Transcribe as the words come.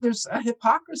there's a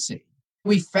hypocrisy.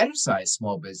 We fetishize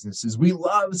small businesses. We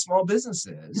love small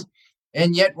businesses.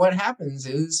 And yet what happens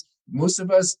is most of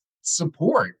us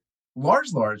support large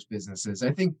businesses.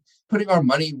 I think putting our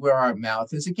money where our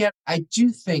mouth is, again, I do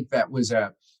think that was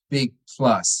a big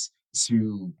plus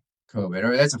to COVID,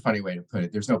 or that's a funny way to put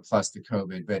it. There's no plus to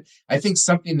COVID, but I think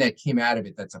something that came out of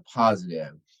it that's a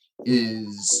positive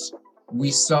is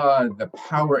we saw the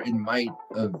power and might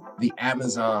of the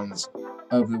Amazons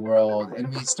of the world, and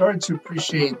we started to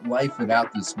appreciate life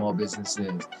without these small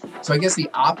businesses. So I guess the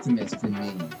optimist in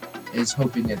me is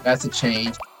hoping that that's a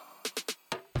change.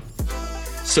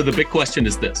 So the big question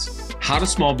is this: how do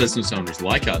small business owners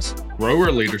like us grow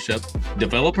our leadership,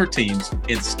 develop our teams,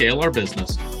 and scale our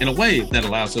business in a way that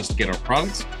allows us to get our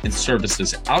products and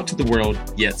services out to the world,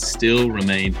 yet still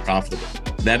remain profitable?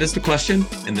 That is the question,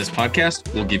 and this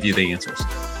podcast will give you the answers.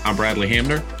 I'm Bradley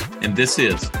Hamner, and this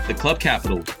is the Club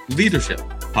Capital Leadership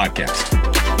Podcast.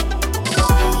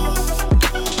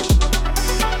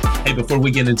 Hey, before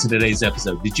we get into today's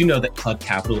episode, did you know that Club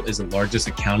Capital is the largest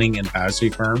accounting and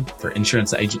advisory firm for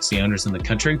insurance agency owners in the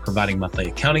country, providing monthly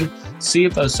accounting,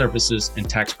 CFO services, and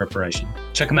tax preparation?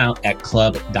 Check them out at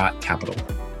club.capital.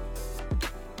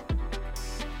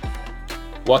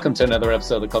 Welcome to another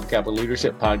episode of the Club Capital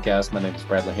Leadership Podcast. My name is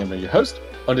Bradley Hamner, your host.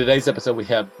 On today's episode, we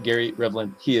have Gary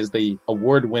Rivlin. He is the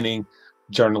award-winning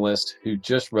journalist who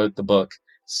just wrote the book,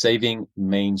 Saving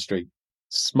Main Street: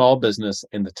 Small Business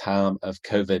in the Time of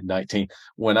COVID-19.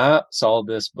 When I saw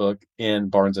this book in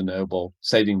Barnes & Noble,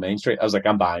 Saving Main Street, I was like,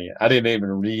 I'm buying it. I didn't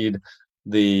even read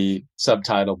the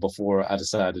subtitle before I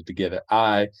decided to get it.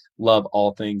 I love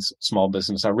all things small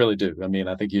business. I really do. I mean,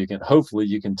 I think hopefully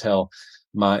you can tell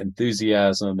my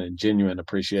enthusiasm and genuine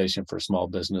appreciation for small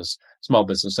business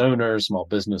owners, small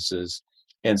businesses.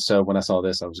 And so when I saw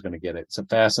this, I was going to get it. It's a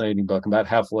fascinating book. I'm about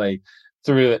halfway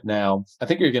through it now. I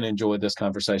think you're going to enjoy this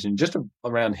conversation just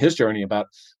around his journey about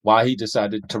why he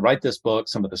decided to write this book,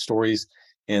 some of the stories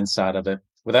inside of it.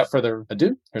 Without further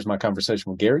ado, here's my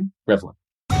conversation with Gary Rivlin.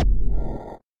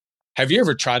 Have you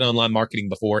ever tried online marketing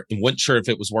before and weren't sure if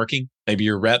it was working? Maybe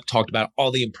your rep talked about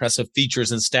all the impressive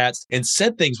features and stats and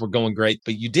said things were going great,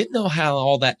 but you didn't know how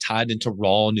all that tied into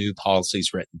raw new policies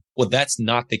written. Well, that's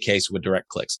not the case with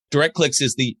DirectClicks. DirectClicks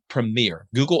is the premier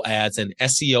Google Ads and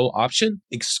SEO option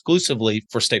exclusively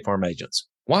for State Farm agents.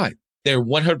 Why? They're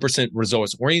 100%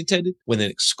 results oriented with an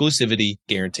exclusivity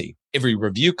guarantee. Every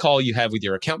review call you have with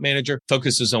your account manager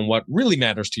focuses on what really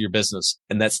matters to your business,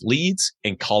 and that's leads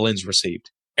and call-ins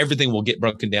received. Everything will get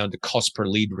broken down to cost per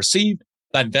lead received.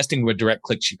 By investing with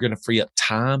DirectClicks, you're going to free up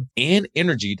time and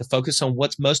energy to focus on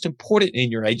what's most important in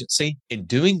your agency and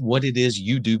doing what it is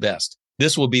you do best.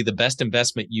 This will be the best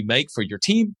investment you make for your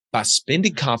team by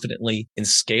spending confidently and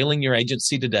scaling your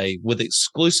agency today with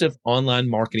exclusive online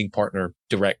marketing partner,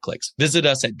 DirectClicks. Visit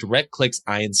us at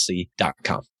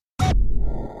directclicksinc.com.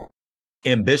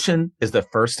 Ambition is the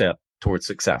first step towards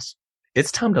success.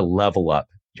 It's time to level up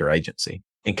your agency.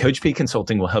 And Coach P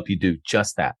Consulting will help you do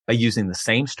just that by using the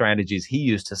same strategies he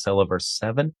used to sell over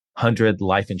 700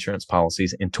 life insurance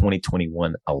policies in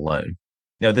 2021 alone.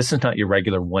 Now, this is not your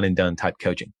regular one and done type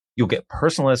coaching. You'll get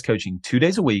personalized coaching 2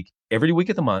 days a week, every week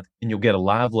of the month, and you'll get a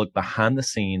live look behind the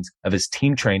scenes of his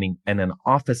team training and an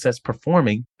office that's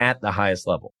performing at the highest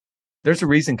level. There's a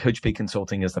reason Coach P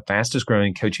Consulting is the fastest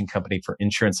growing coaching company for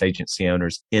insurance agency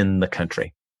owners in the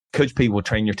country. Coach P will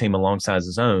train your team alongside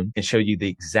his own and show you the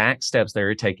exact steps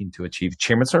they're taking to achieve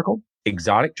Chairman Circle,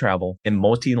 exotic travel, and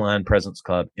multi-line presence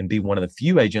club, and be one of the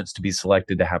few agents to be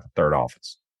selected to have a third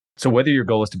office. So whether your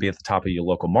goal is to be at the top of your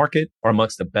local market or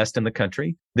amongst the best in the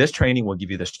country, this training will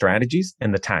give you the strategies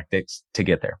and the tactics to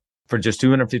get there. For just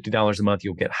 $250 a month,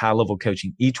 you'll get high-level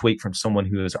coaching each week from someone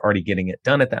who is already getting it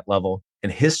done at that level,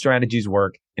 and his strategies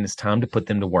work, and it's time to put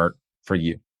them to work for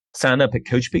you. Sign up at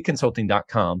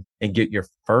coachpconsulting.com and get your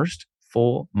first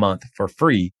full month for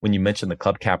free when you mention the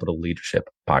Club Capital Leadership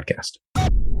Podcast.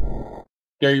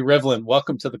 Gary Rivlin,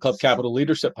 welcome to the Club Capital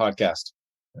Leadership Podcast.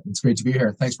 It's great to be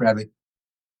here. Thanks, Bradley.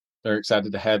 Very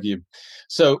excited to have you.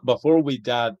 So before we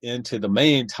dive into the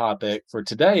main topic for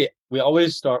today, we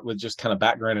always start with just kind of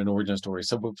background and origin story.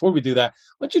 So before we do that,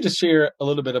 why don't you just share a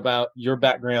little bit about your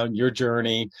background, your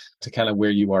journey to kind of where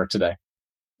you are today?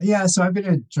 Yeah, so I've been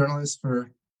a journalist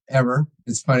for ever.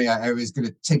 It's funny. I was going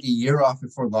to take a year off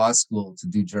before law school to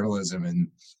do journalism, and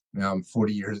now I'm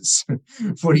 40 years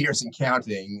and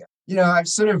counting. I've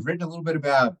sort of written a little bit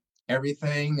about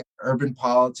everything: urban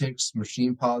politics,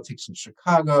 machine politics in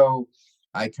Chicago.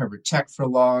 I covered tech for a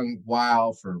long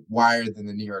while for Wired and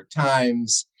the New York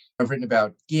Times. I've written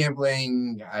about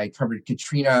gambling. I covered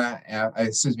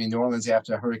New Orleans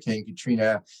after Hurricane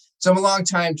Katrina. So I'm a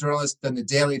long-time journalist, done the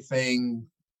daily thing,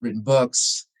 written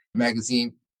books,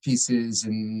 magazine pieces,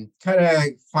 and kind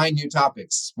of find new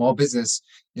topics, small business,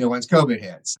 once COVID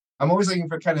hits. I'm always looking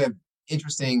for kind of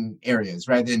interesting areas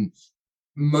rather than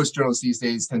most journalists these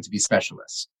days tend to be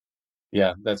specialists.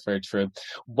 Yeah, that's very true.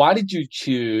 Why did you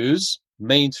choose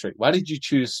Main Street? Why did you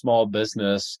choose small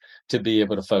business to be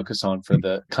able to focus on for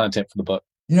the content for the book?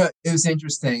 It was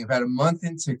interesting. About a month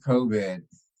into COVID,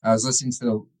 I was listening to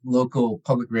the local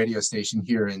public radio station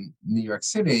here in New York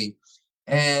City,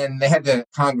 and they had the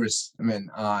congressman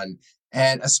on,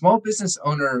 and a small business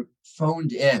owner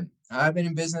phoned in. I've been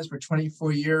in business for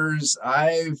 24 years.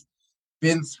 I've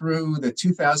been through the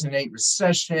 2008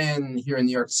 recession here in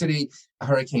New York City,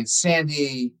 Hurricane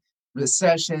Sandy,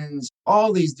 recessions,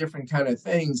 all these different kind of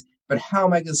things. But how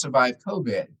am I going to survive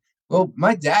COVID? Well,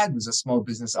 my dad was a small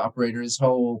business operator his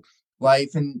whole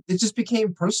life, and it just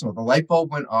became personal. The light bulb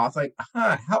went off like,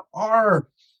 how are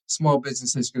small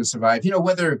businesses going to survive?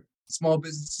 Whether small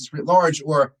businesses writ large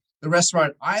or the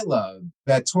restaurant I love,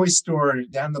 that toy store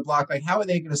down the block, like, how are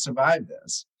they going to survive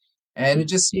this? And it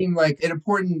just seemed like an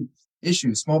important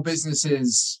issue. Small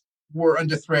businesses were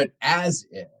under threat as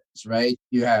is, right?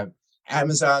 You have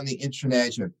Amazon, the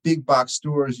internet, you have big box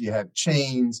stores, you have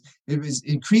chains. It was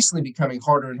increasingly becoming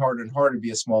harder and harder and harder to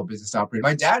be a small business operator.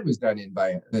 My dad was done in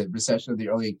by the recession of the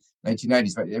early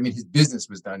 1990s. But his business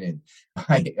was done in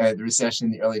by the recession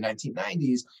in the early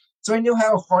 1990s. So I knew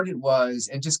how hard it was.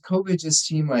 And just COVID just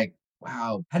seemed like,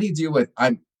 wow, how do you deal with,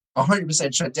 I'm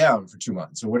 100% shut down for 2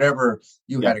 months or whatever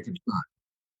you had to confront.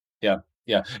 Yeah.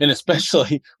 Yeah. And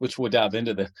especially, which we'll dive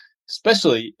into this,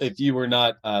 especially if you were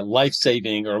not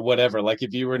life-saving or whatever, like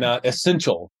if you were not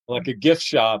essential, like a gift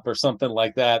shop or something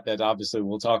like that, that obviously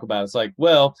we'll talk about. It's like,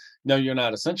 well, no, you're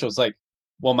not essential. It's like,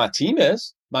 well, my team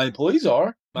is, my employees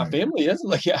are, my family is.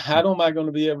 Like, how am I going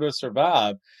to be able to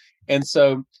survive? And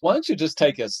so why don't you just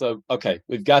take us? So, okay,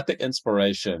 we've got the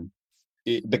inspiration.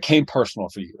 It became personal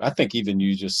for you. I think even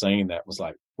you just saying that was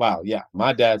like, wow, yeah,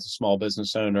 my dad's a small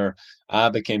business owner. I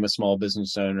became a small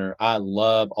business owner. I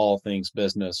love all things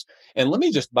business. And let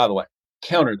me just, by the way,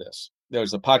 counter this.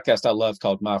 There's a podcast I love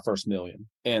called My First Million,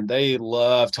 and they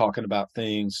love talking about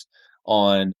things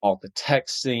on all the tech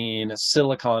scene,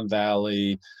 Silicon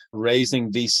Valley,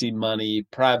 raising VC money,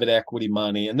 private equity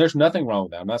money. And there's nothing wrong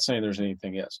with that. I'm not saying there's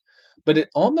anything else, but it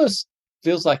almost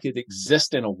feels like it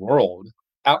exists in a world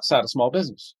outside of small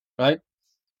business, right?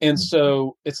 And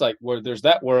so it's like where there's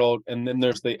that world, and then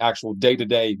there's the actual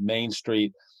day-to-day Main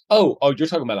Street. Oh, you're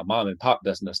talking about a mom and pop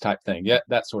business type thing. Yeah,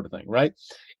 that sort of thing, right?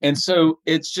 And so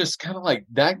it's just kind of like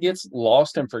that gets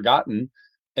lost and forgotten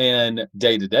in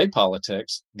day-to-day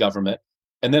politics, government.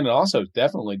 And then it also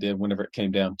definitely did whenever it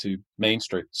came down to Main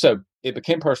Street. So it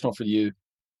became personal for you.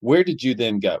 Where did you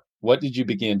then go? What did you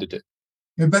begin to do?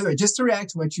 And by the way, just to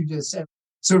react to what you just said.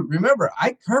 So remember,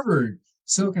 I covered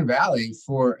Silicon Valley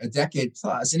for a decade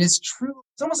plus, and it's true.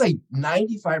 It's almost like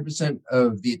 95%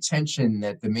 of the attention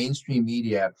that the mainstream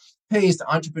media pays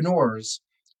to entrepreneurs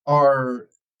are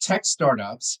tech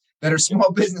startups that are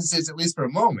small businesses, at least for a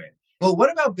moment. Well,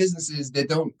 what about businesses that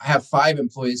don't have 5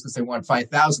 employees because they want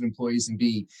 5,000 employees and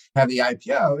have the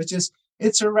IPO?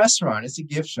 It's a restaurant, it's a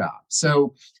gift shop.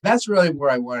 So that's really where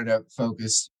I wanted to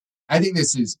focus. I think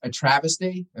this is a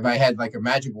travesty. If I had like a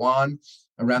magic wand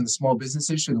around the small business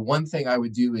issue, the one thing I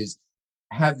would do is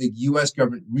have the U.S.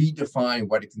 government redefine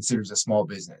what it considers a small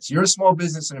business. You're a small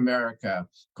business in America,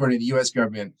 according to the U.S.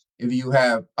 government, if you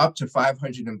have up to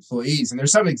 500 employees. And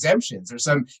there's some exemptions. There's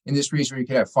some industries where you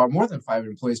can have far more than 500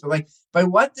 employees. But like, by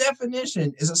what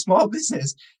definition is a small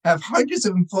business have hundreds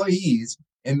of employees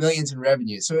and millions in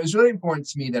revenue? So it was really important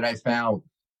to me that I found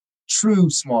true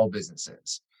small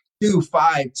businesses. 2,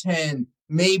 5, 10,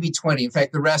 maybe 20. In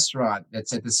fact, the restaurant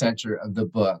that's at the center of the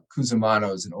book,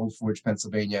 Cusimano's in Old Forge,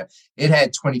 Pennsylvania, it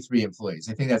had 23 employees.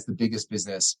 I think that's the biggest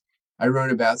business I wrote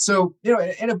about. So,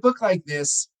 in a book like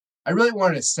this, I really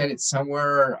wanted to set it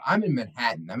somewhere. I'm in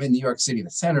Manhattan. I'm in New York City, the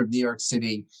center of New York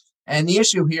City. And the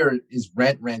issue here is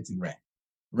rent, and rent,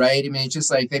 right? It's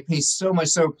just like they pay so much.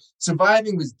 So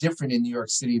surviving was different in New York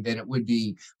City than it would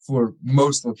be for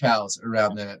most locales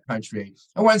around the country.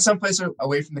 I went someplace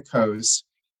away from the coast.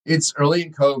 It's early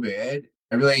in COVID.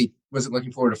 I really wasn't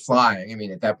looking forward to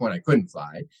flying. At that point, I couldn't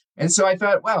fly. And so I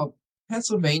thought, well,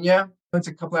 Pennsylvania, it's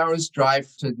a couple hours drive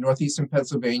to northeastern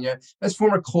Pennsylvania. That's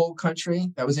former coal country.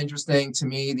 That was interesting to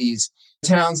me, these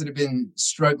towns that have been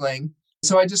struggling.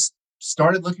 So I just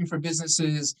started looking for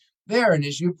businesses there. And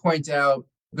as you point out,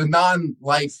 the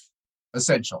non-life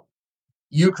essential.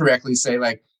 You correctly say,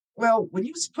 like, well, when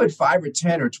you put 5 or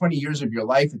 10 or 20 years of your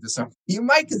life into something, you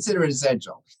might consider it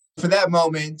essential. For that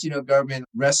moment, government,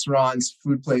 restaurants,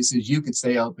 food places, you could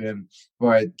stay open,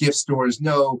 but gift stores,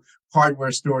 no.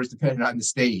 hardware stores, depending on the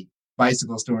state,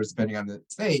 bicycle stores, depending on the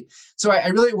state. So I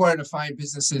really wanted to find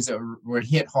businesses that were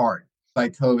hit hard by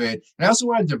COVID. And I also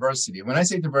wanted diversity. When I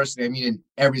say diversity, I mean in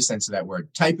every sense of that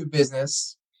word: type of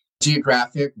business,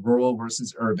 geographic, rural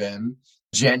versus urban,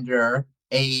 gender,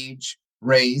 age,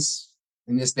 race,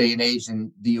 in this day and age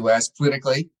in the US,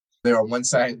 politically. They're on one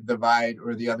side of the divide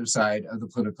or the other side of the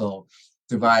political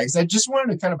divide. I just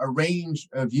wanted to kind of a range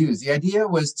of views. The idea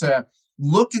was to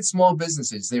look at small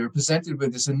businesses. They were presented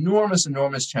with this enormous,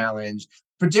 enormous challenge.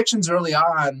 Predictions early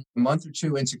on, a month or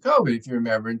two into COVID, if you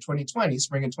remember, in 2020,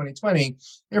 spring of 2020,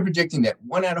 they were predicting that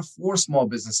 1 out of 4 small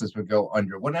businesses would go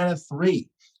under, 1 out of 3.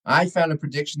 I found a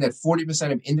prediction that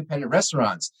 40% of independent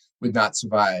restaurants would not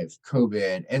survive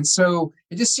COVID. And so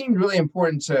it just seemed really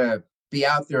important to be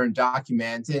out there and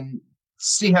document and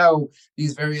see how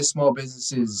these various small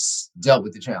businesses dealt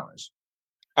with the challenge.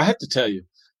 I have to tell you,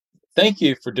 thank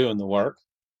you for doing the work.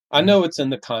 I know it's in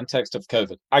the context of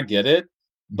COVID. I get it.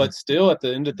 But still, at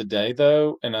the end of the day,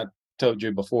 though, and I told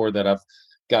you before that I've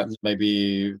gotten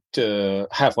maybe to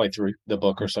halfway through the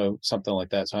book or so, something like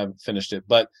that. So I haven't finished it.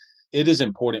 But it is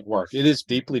important work. It is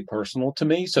deeply personal to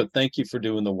me. So thank you for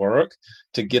doing the work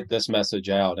to get this message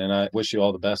out. And I wish you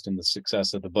all the best in the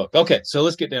success of the book. Okay, so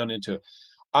let's get down into it.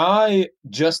 I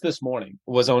just this morning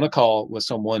was on a call with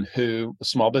someone who, a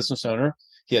small business owner.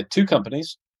 He had 2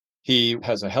 companies. He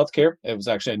has a healthcare. It was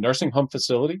actually a nursing home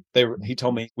facility. He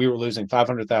told me we were losing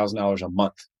 $500,000 a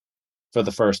month for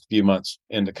the first few months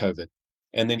into COVID.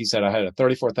 And then he said, I had a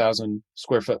 34,000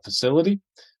 square foot facility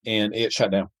and it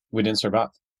shut down. We didn't survive.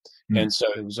 And so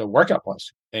it was a workout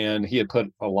place. And he had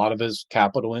put a lot of his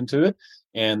capital into it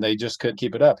and they just couldn't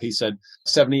keep it up. He said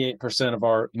 78% of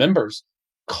our members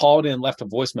called in, left a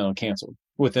voicemail and canceled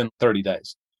within 30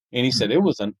 days. And he said it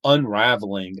was an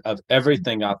unraveling of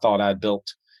everything I thought I'd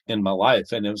built in my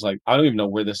life. And it was like, I don't even know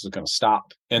where this is going to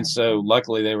stop. And so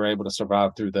luckily they were able to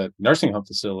survive through the nursing home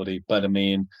facility. But I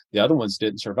mean, the other ones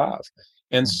didn't survive.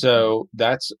 And so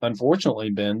that's unfortunately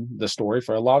been the story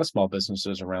for a lot of small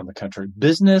businesses around the country.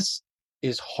 Business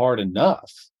is hard enough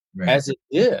as it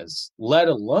is, let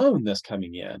alone this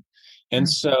coming in. And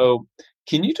so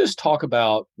can you just talk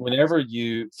about whenever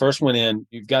you first went in,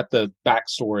 you've got the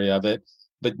backstory of it,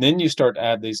 but then you start to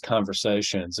add these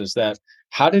conversations. Is that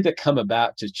how did it come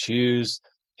about to choose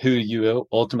who you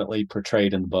ultimately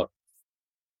portrayed in the book?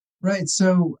 Right.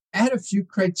 So I had a few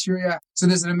criteria. So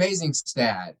there's an amazing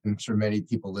stat. I'm sure many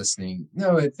people listening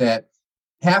know it, that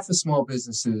half of small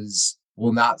businesses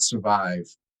will not survive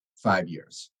 5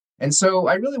 years. And so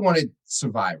I really wanted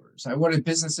survivors. I wanted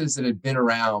businesses that had been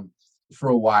around for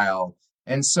a while.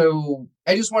 And so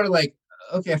I just wanted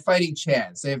a fighting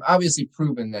chance. They've obviously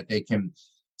proven that they can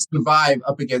survive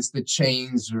up against the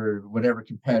chains or whatever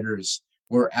competitors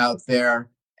were out there.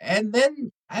 And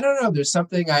then, I don't know, there's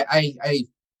something I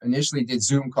initially did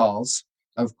Zoom calls,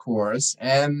 of course,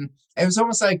 and it was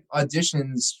almost like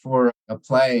auditions for a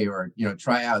play or,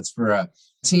 tryouts for a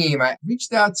team. I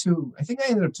reached out to, I think I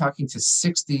ended up talking to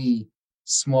 60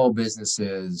 small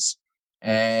businesses.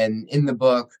 And in the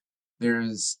book,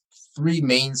 there's 3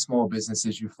 main small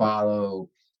businesses you follow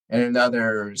and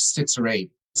another 6 or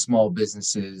 8 small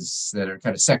businesses that are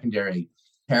kind of secondary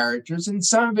characters. And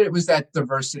some of it was that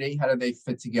diversity. How do they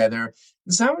fit together?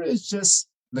 And some of it is just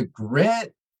the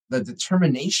grit, the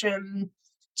determination,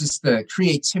 just the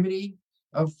creativity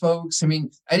of folks. I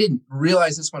mean, I didn't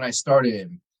realize this when I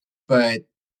started, but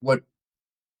what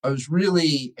I was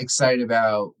really excited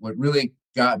about, what really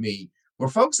got me, were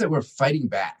folks that were fighting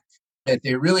back. That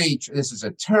they really, this is a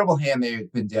terrible hand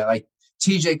they've been dealt. Like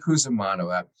TJ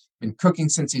Cusimano, I've been cooking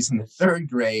since he's in the 3rd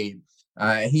grade.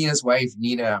 He and his wife,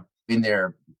 Nina, in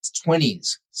their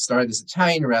 20s, started this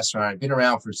Italian restaurant. Been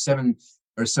around for 7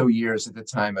 or so years at the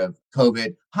time of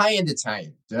COVID. High-end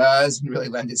Italian doesn't really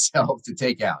lend itself to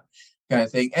takeout kind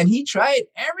of thing. And he tried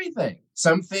everything.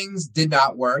 Some things did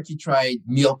not work. He tried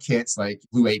meal kits like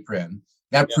Blue Apron.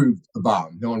 That proved a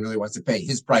bomb. No one really wants to pay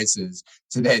his prices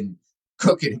to then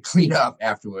cook it and clean up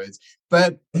afterwards.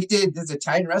 But he did this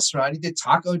Italian restaurant. He did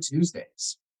Taco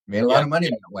Tuesdays. Made a lot of money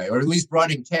that way, or at least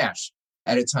brought in cash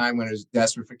at a time when it was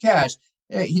desperate for cash.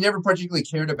 He never particularly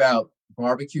cared about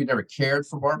barbecue, never cared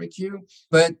for barbecue,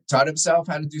 but taught himself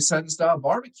how to do Southern style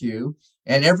barbecue.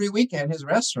 And every weekend, his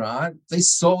restaurant, they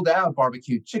sold out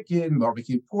barbecue chicken,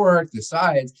 barbecue pork, the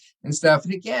sides and stuff.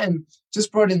 And again,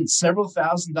 just brought in several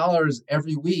 $1,000s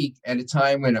every week at a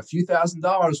time when a few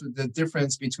 $1,000s was the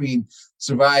difference between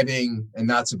surviving and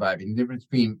not surviving, the difference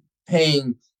between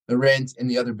paying the rent and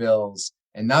the other bills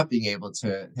and not being able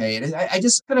to pay it. I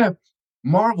just kind of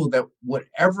marveled that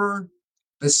whatever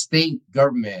the state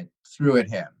government threw at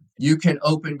him, You can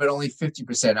open, but only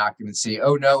 50% occupancy.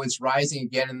 Oh no, it's rising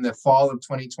again in the fall of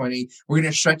 2020. We're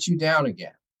going to shut you down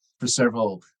again for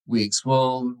several weeks.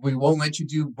 We won't let you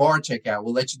do bar checkout.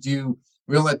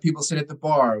 We'll let people sit at the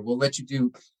bar. We'll let you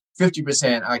do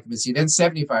 50% occupancy, then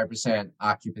 75%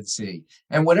 occupancy.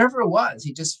 And whatever it was,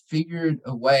 he just figured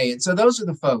a way. And so those are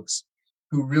the folks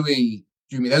who really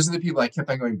drew me. Those are the people I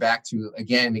kept on going back to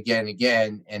again and again and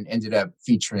again, and ended up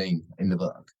featuring in the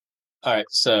book. All right.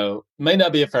 So may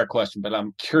not be a fair question, but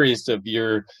I'm curious of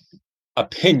your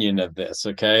opinion of this.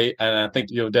 Okay. And I think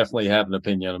you'll definitely have an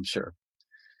opinion, I'm sure.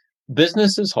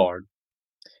 Business is hard.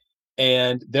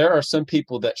 And there are some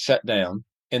people that shut down,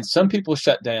 and some people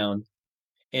shut down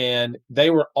and they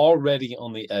were already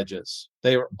on the edges.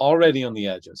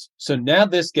 So now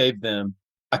this gave them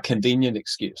a convenient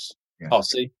excuse. Yeah. Oh,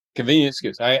 see, convenient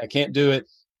excuse. I can't do it.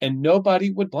 And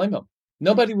nobody would blame them.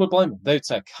 They'd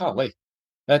say, golly,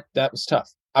 that was tough.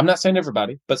 I'm not saying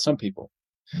everybody, but some people.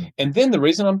 Mm-hmm. And then the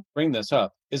reason I'm bringing this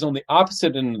up is on the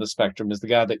opposite end of the spectrum is the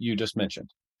guy that you just mentioned,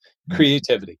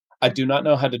 creativity. I do not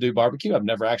know how to do barbecue. I've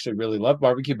never actually really loved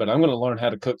barbecue, but I'm going to learn how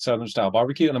to cook Southern style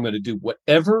barbecue, and I'm going to do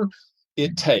whatever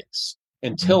it takes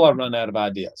until I run out of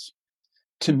ideas.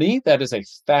 To me, that is a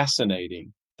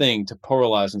fascinating thing to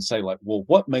pluralize and say, like, well,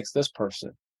 what makes this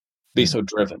person be so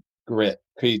driven? Grit,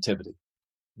 creativity.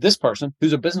 This person,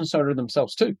 who's a business owner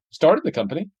themselves too, started the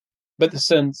company, but the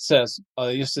sin says,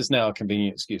 this is now a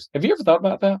convenient excuse. Have you ever thought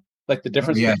about that? Like the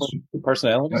difference between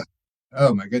personalities?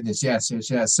 Oh my goodness. Yes.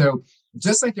 So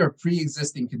just like there are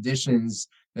pre-existing conditions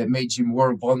that made you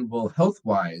more vulnerable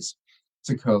health-wise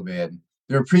to COVID,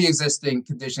 there are pre-existing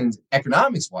conditions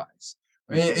economics-wise.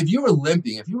 I mean, if you were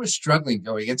limping, if you were struggling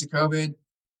going into COVID,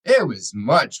 it was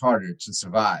much harder to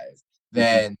survive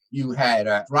than you had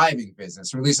a thriving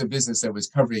business, or at least a business that was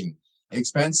covering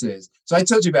expenses. So I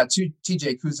told you about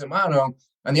TJ Cusimano.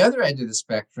 On the other end of the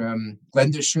spectrum,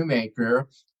 Glenda Shoemaker,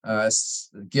 a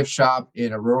gift shop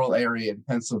in a rural area in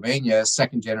Pennsylvania,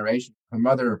 second generation. Her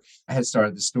mother had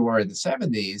started the store in the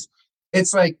 70s.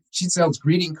 It's like she sells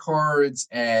greeting cards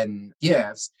and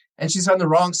gifts, and she's on the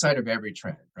wrong side of every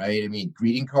trend, right? I mean,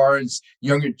 greeting cards,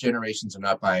 younger generations are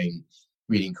not buying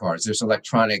greeting cards. There's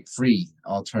electronic free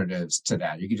alternatives to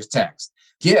that. You can just text.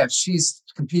 Gifts, she's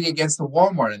competing against the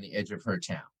Walmart on the edge of her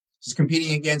town. She's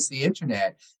competing against the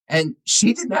internet, and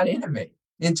she did not innovate.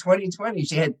 In 2020,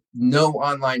 she had no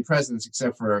online presence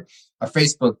except for a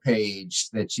Facebook page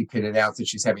that she could announce that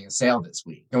she's having a sale this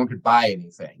week. No one could buy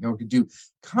anything. No one could do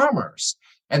commerce.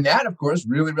 And that, of course,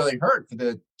 really, really hurt. For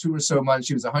the 2 or so months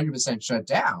she was 100% shut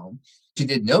down, she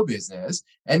did no business.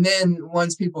 And then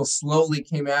once people slowly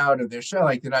came out of their shell,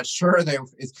 like they're not sure,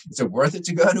 is it worth it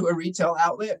to go to a retail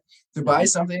outlet to buy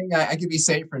something? I could be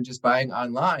safer than just buying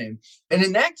online. And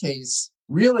in that case,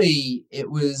 really,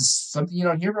 it was something you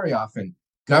don't hear very often.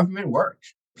 Government work,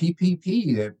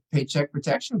 PPP, the Paycheck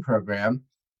Protection Program,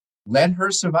 let her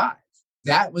survive.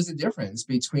 That was the difference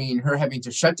between her having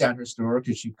to shut down her store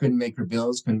because she couldn't make her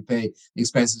bills, couldn't pay the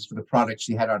expenses for the products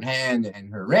she had on hand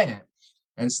and her rent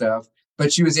and stuff.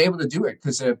 But she was able to do it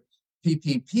because of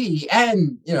PPP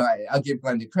and, I'll give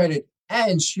Glenda credit,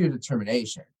 and sheer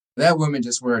determination. That woman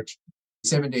just worked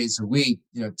 7 days a week,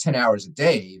 10 hours a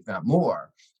day, if not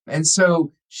more. And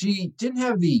so she didn't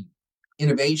have the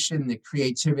innovation, the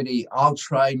creativity, I'll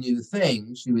try new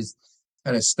things. She was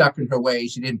kind of stuck in her way.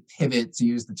 She didn't pivot, to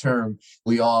use the term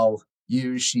we all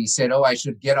use. She said, I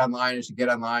should get online.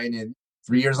 And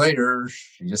 3 years later,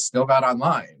 she just still got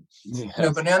online. Yes.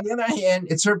 But on the other hand,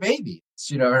 it's her baby.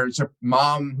 It's her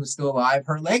mom who's still alive,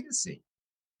 her legacy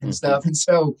and stuff. And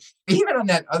so even on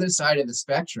that other side of the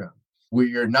spectrum, where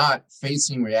you're not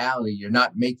facing reality, you're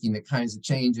not making the kinds of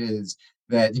changes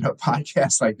that,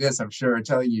 podcasts like this, I'm sure, are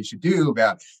telling you should do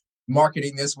about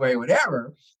marketing this way,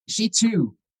 whatever. She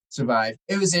too survived.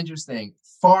 It was interesting.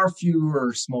 Far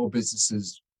fewer small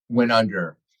businesses went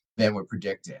under than were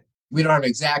predicted. We don't have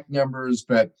exact numbers,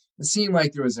 but it seemed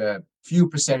like there was a few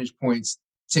percentage points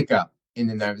tick up in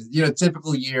the numbers.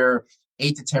 Typical year,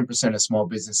 8 to 10% of small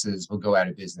businesses will go out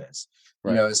of business.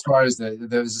 Right. As far as there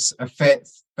was a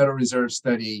Federal Reserve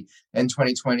study in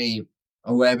 2020,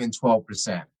 11,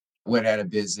 12% went out of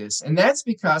business. And that's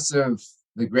because of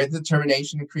the great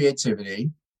determination and creativity.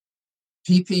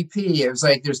 PPP, it was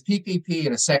like there's PPP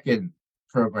and a second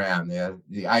program,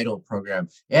 the EIDL program.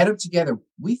 Add them together,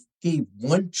 we gave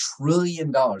 $1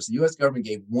 trillion. The U.S. government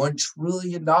gave $1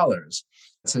 trillion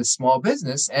to small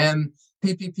business. And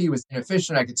PPP was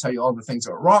inefficient. I could tell you all the things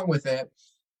that were wrong with it.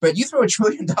 But you throw $1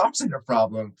 trillion in a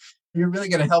problem, you're really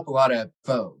going to help a lot of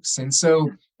folks. And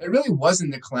so it really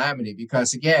wasn't a calamity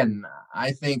because, again,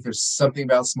 I think there's something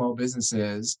about small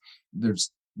businesses.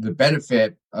 There's the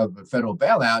benefit of a federal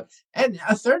bailout. And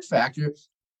a third factor,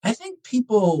 I think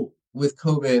people with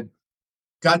COVID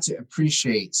got to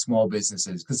appreciate small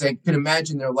businesses because they could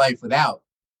imagine their life without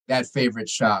that favorite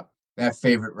shop, that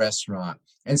favorite restaurant.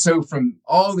 And so from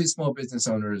all these small business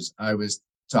owners I was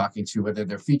talking to, whether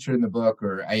they're featured in the book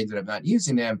or I ended up not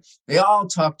using them, they all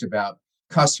talked about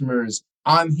customers.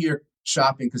 I'm here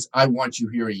shopping because I want you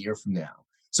here a year from now.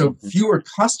 So fewer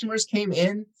customers came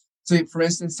in, to, for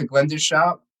instance, to Glenda's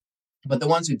shop, but the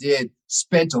ones who did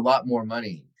spent a lot more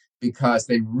money because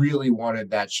they really wanted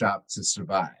that shop to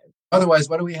survive. Otherwise,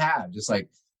 what do we have? Just like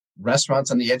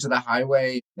restaurants on the edge of the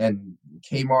highway and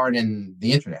Kmart and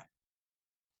the internet.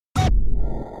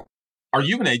 Are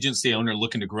you an agency owner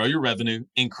looking to grow your revenue,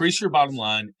 increase your bottom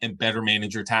line, and better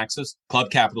manage your taxes?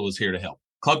 Club Capital is here to help.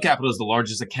 Club Capital is the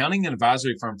largest accounting and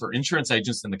advisory firm for insurance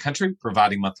agents in the country,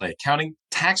 providing monthly accounting,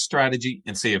 tax strategy,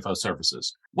 and CFO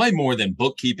services. Way more than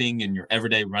bookkeeping and your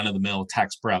everyday run-of-the-mill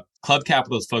tax prep, Club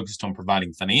Capital is focused on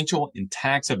providing financial and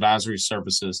tax advisory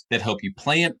services that help you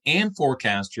plan and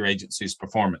forecast your agency's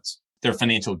performance. Their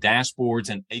financial dashboards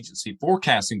and agency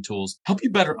forecasting tools help you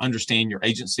better understand your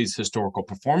agency's historical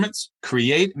performance,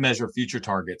 create and measure future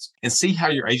targets, and see how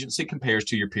your agency compares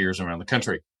to your peers around the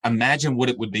country. Imagine what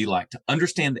it would be like to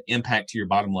understand the impact to your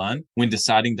bottom line when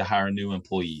deciding to hire a new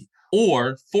employee,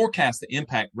 or forecast the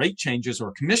impact rate changes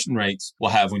or commission rates will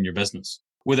have on your business.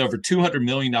 With over $200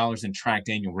 million in tracked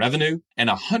annual revenue and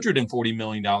 $140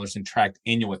 million in tracked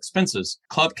annual expenses,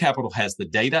 Club Capital has the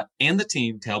data and the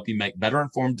team to help you make better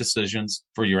informed decisions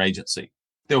for your agency.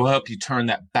 They will help you turn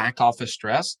that back office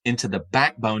stress into the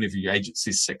backbone of your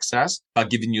agency's success by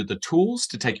giving you the tools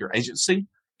to take your agency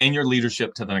and your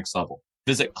leadership to the next level.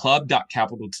 Visit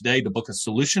club.capital today to book a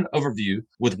solution overview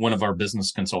with one of our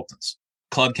business consultants.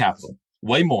 Club Capital,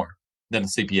 way more than a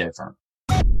CPA firm.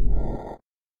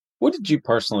 What did you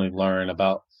personally learn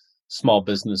about small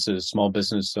businesses, small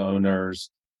business owners,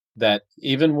 that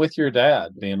even with your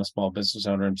dad being a small business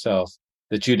owner himself,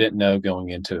 that you didn't know going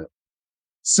into it?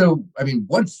 So, I mean,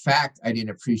 one fact I didn't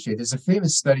appreciate, there's a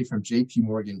famous study from JP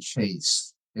Morgan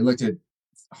Chase. They looked at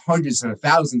hundreds of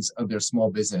thousands of their small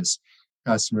business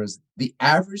customers. The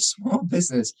average small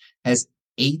business has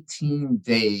 18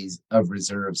 days of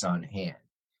reserves on hand.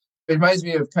 It reminds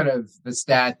me of kind of the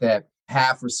stat that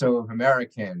half or so of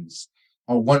Americans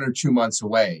are 1 or 2 months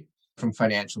away from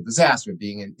financial disaster,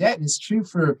 being in debt. And it's true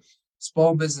for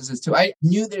small businesses too. I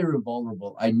knew they were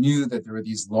vulnerable. I knew that there were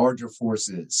these larger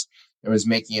forces that was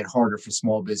making it harder for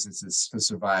small businesses to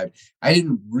survive. I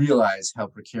didn't realize how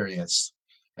precarious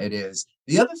it is.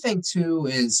 The other thing too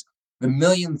is the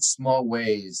million small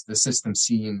ways the system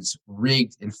seems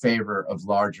rigged in favor of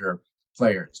larger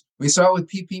players. We saw it with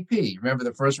PPP. Remember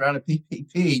the first round of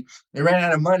PPP? They ran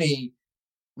out of money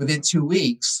within 2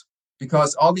 weeks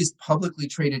because all these publicly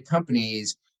traded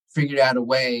companies figured out a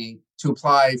way to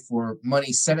apply for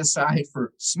money set aside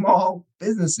for small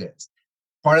businesses.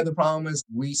 Part of the problem is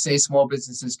we say small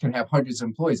businesses can have hundreds of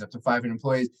employees, up to 500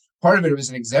 employees. Part of it was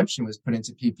an exemption was put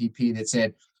into PPP that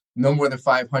said no more than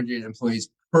 500 employees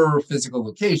per physical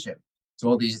location. So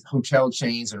all these hotel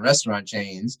chains and restaurant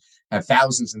chains have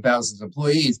thousands and thousands of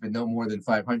employees, but no more than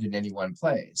 500 in any one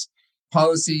place.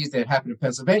 Policies that happened in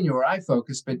Pennsylvania where I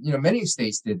focused, but many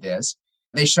states did this.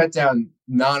 They shut down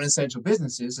non-essential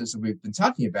businesses, as we've been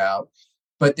talking about,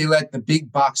 but they let the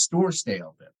big box stores stay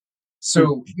open.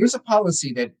 So here's a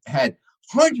policy that had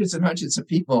hundreds and hundreds of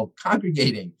people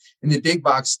congregating in the big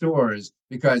box stores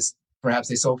because perhaps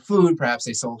they sold food, perhaps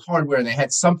they sold hardware, they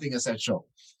had something essential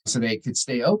so they could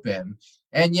stay open.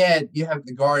 And yet you have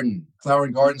the flower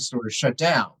and garden stores shut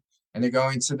down, and they're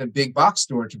going to the big box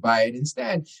store to buy it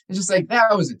instead. It's just like,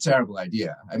 that was a terrible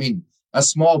idea. I mean, a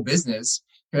small business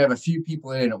could have a few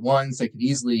people in it at once. They could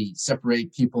easily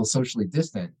separate people socially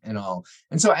distant and all.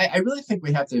 And so I really think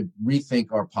we have to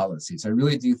rethink our policies. I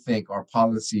really do think our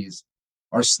policies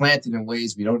are slanted in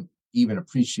ways we don't even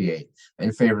appreciate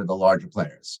in favor of the larger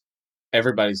players.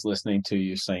 Everybody's listening to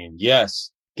you saying,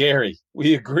 yes, Gary,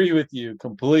 we agree with you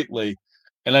completely.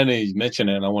 And I know you mentioned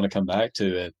it, and I want to come back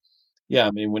to it. Yeah,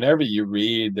 I mean, whenever you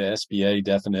read the SBA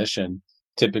definition,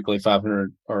 typically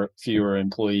 500 or fewer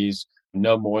employees,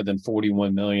 no more than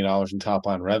 $41 million in top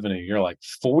line revenue, you're like,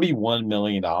 $41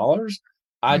 million?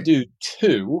 I do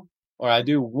 2, or I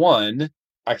do 1.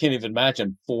 I can't even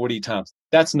imagine 40 times.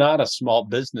 That's not a small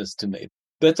business to me.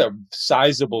 That's a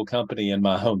sizable company in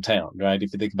my hometown, right?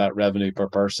 If you think about revenue per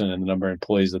person and the number of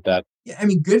employees that. Yeah, I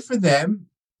mean, good for them.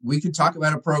 We could talk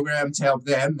about a program to help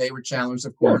them. They were challenged,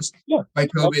 of course, by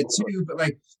COVID too.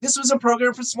 But this was a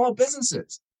program for small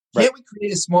businesses. Can't we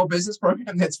create a small business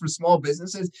program that's for small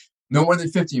businesses? no more than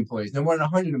 50 employees, no more than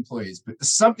 100 employees, but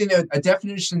something that a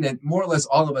definition that more or less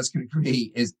all of us can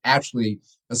agree is actually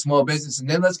a small business. And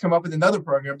then let's come up with another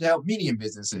program to help medium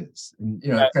businesses and,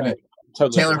 kind of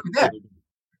Totally tailor agree. for that.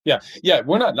 Yeah. Yeah.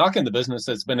 We're not knocking the business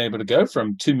that's been able to go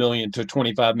from 2 million to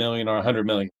 25 million or 100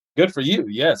 million. Good for you.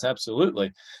 Yes,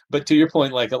 absolutely. But to your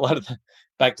point, like a lot of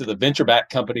back to the venture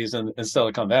backed companies in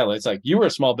Silicon Valley, it's like you were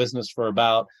a small business for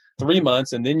about 3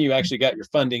 months and then you actually got your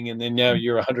funding and then now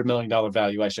you're $100 million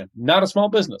valuation. Not a small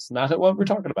business, not what we're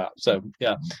talking about. So,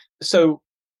 yeah. So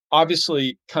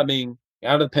obviously coming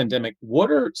out of the pandemic, what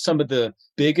are some of the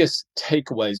biggest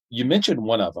takeaways? You mentioned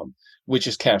one of them, which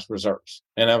is cash reserves.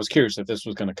 And I was curious if this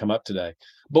was going to come up today.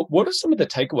 But what are some of the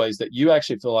takeaways that you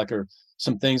actually feel like are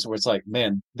some things where it's like,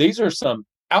 man, these are some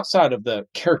outside of the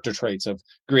character traits of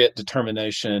grit,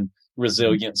 determination,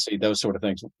 resiliency, those sort of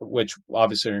things, which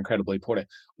obviously are incredibly important.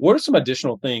 What are some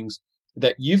additional things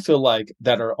that you feel like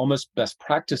that are almost best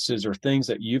practices or things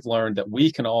that you've learned that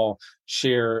we can all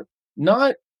share,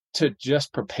 not to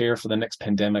just prepare for the next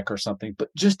pandemic or something, but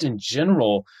just in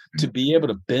general to be able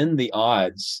to bend the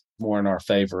odds more in our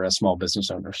favor as small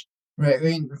business owners? Right. I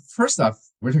mean, first off,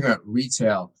 we're talking about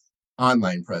retail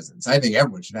online presence. I think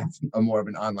everyone should have a more of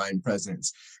an online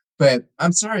presence. But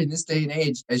I'm sorry, in this day and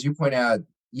age, as you point out,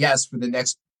 yes, for the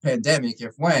next pandemic,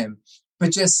 if when,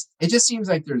 but it just seems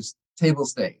like there's table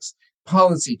stakes,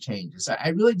 policy changes. I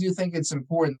really do think it's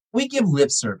important. We give lip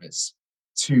service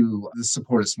to the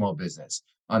support of small business.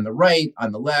 On the right,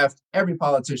 on the left, every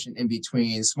politician in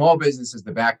between, small business is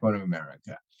the backbone of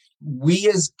America. We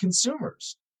as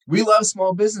consumers, we love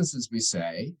small businesses, we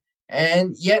say,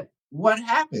 and yet what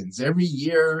happens? Every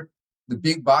year, the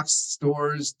big box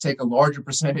stores take a larger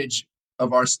percentage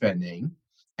of our spending.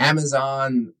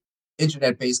 Amazon,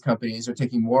 internet-based companies are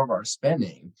taking more of our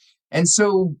spending. And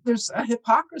so there's a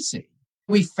hypocrisy.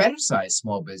 We fetishize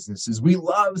small businesses. We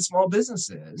love small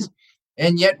businesses.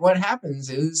 And yet what happens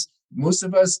is most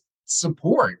of us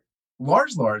support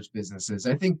large businesses.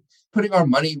 I think putting our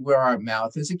money where our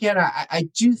mouth is, again, I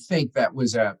do think that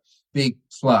was a big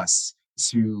plus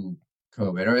to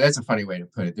COVID, or that's a funny way to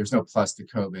put it. There's no plus to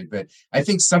COVID, but I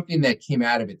think something that came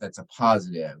out of it that's a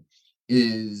positive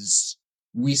is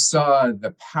we saw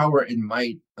the power and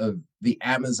might of the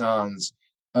Amazons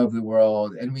of the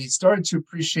world, and we started to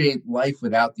appreciate life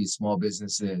without these small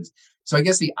businesses. So I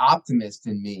guess the optimist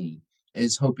in me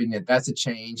is hoping that that's a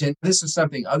change. And this is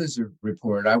something others have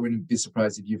reported. I wouldn't be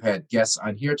surprised if you've had guests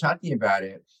on here talking about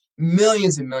it.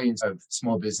 Millions and millions of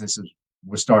small businesses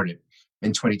were started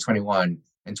in 2021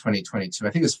 and 2022. I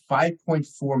think it was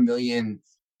 5.4 million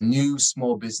new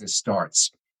small business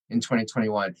starts in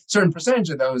 2021. Certain percentage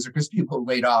of those are because people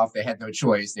laid off. They had no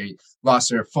choice. They lost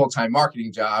their full-time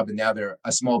marketing job, and now they're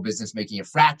a small business making a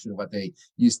fraction of what they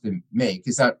used to make.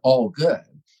 It's not all good.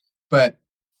 But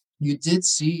you did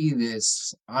see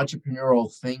this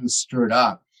entrepreneurial thing stirred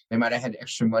up. They might have had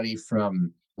extra money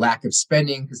from lack of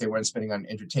spending because they weren't spending on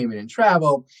entertainment and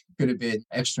travel. Could have been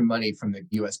extra money from the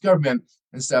US government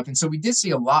and stuff. And so we did see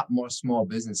a lot more small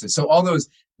businesses. So all those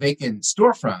vacant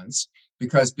storefronts,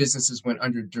 because businesses went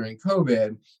under during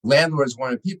COVID, landlords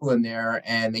wanted people in there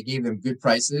and they gave them good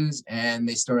prices and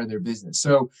they started their business.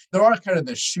 So there are kind of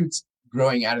the shoots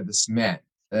growing out of the cement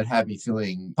that have me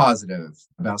feeling positive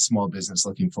about small business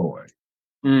looking forward.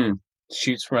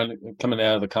 Shoots coming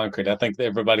out of the concrete. I think that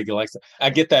everybody likes it.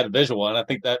 I get that visual, and I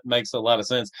think that makes a lot of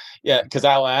sense. Yeah, because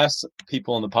I'll ask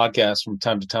people on the podcast from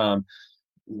time to time,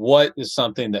 what is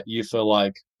something that you feel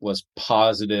like was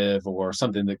positive or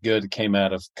something that good came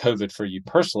out of COVID for you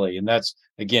personally? And that's,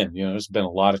 again, there's been a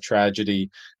lot of tragedy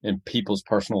in people's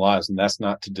personal lives, and that's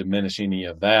not to diminish any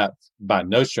of that by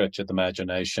no stretch of the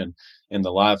imagination, in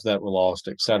the lives that were lost,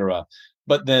 et cetera.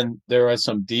 But then there are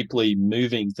some deeply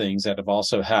moving things that have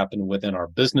also happened within our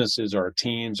businesses or our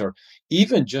teams, or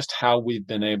even just how we've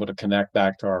been able to connect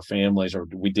back to our families, or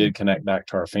we did connect back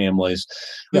to our families.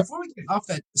 Before we get off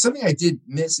that, something I did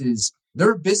miss is there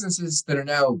are businesses that are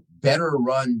now better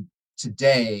run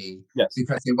today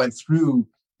because they went through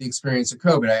the experience of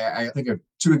COVID. I think of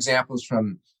two examples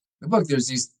from the book. There's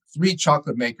these 3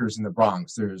 chocolate makers in the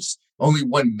Bronx. There's only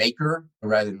one maker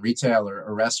rather than retail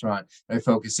or restaurant that I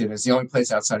focus in. It's the only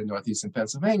place outside of Northeastern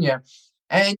Pennsylvania.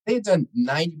 And they had done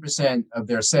 90% of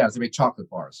their sales. They make chocolate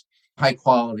bars, high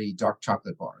quality dark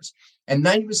chocolate bars. And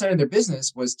 90% of their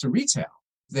business was to retail.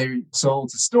 They sold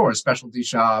to stores, specialty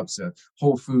shops,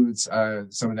 Whole Foods.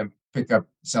 Some of them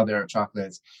sell their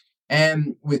chocolates.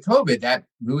 And with COVID, that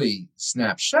really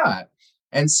snapped shut.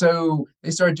 And so they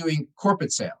started doing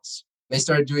corporate sales. They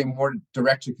started doing more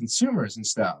direct to consumers and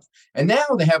stuff. And now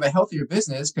they have a healthier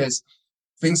business because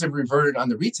things have reverted on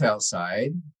the retail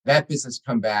side. That business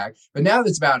come back, but now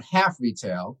it's about half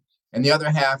retail, and the other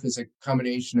half is a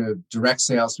combination of direct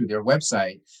sales through their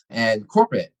website and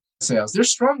corporate sales. They're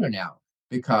stronger now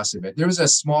because of it. There was a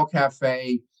small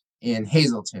cafe in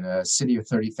Hazleton, a city of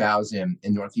 30,000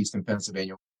 in northeastern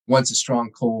Pennsylvania, once a strong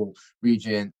coal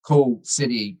region, coal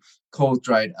city, coal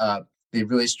dried up. They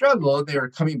really struggled. They were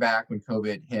coming back when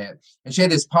COVID hit. And she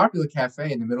had this popular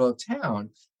cafe in the middle of town,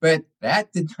 but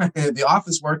that did not, the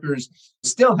office workers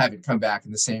still haven't come back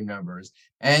in the same numbers.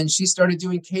 And she started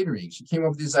doing catering. She came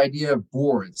up with this idea of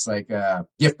boards, like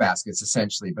gift baskets,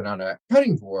 essentially, but on a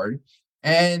cutting board.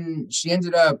 And she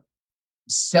ended up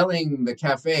selling the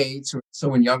cafe to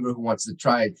someone younger who wants to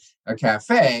try a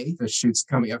cafe. The shoot's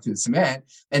coming up to the cement.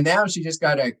 And now she just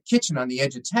got a kitchen on the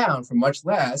edge of town for much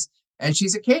less. And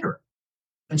she's a caterer.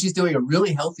 And she's doing a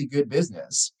really healthy, good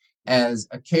business as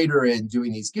a caterer and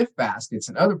doing these gift baskets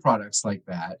and other products like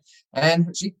that.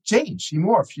 And she changed, she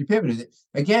morphed, she pivoted.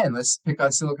 Again, let's pick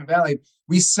on Silicon Valley.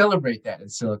 We celebrate that in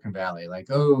Silicon Valley. Like,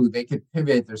 oh, they could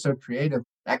pivot. They're so creative.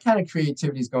 That kind of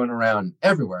creativity is going around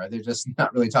everywhere. They're just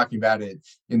not really talking about it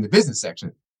in the business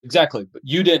section. Exactly. But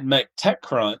you didn't make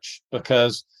TechCrunch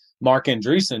because Mark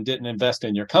Andreessen didn't invest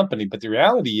in your company. But the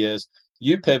reality is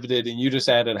you pivoted and you just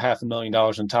added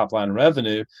 $500,000 in top line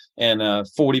revenue and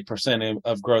 40%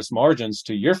 of gross margins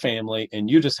to your family. And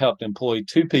you just helped employ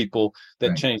two people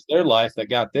that changed their life, that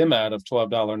got them out of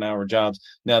 $12 an hour jobs.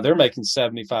 Now they're making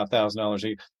 $75,000 a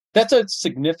year. That's a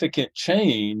significant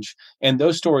change. And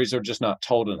those stories are just not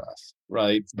told enough,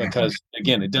 right? Because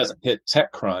again, it doesn't hit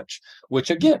TechCrunch, which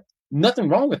again, nothing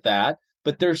wrong with that.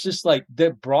 But there's just like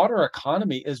the broader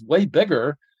economy is way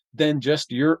bigger than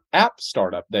just your app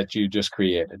startup that you just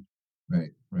created. Right.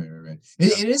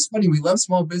 It is funny. We love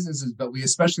small businesses, but we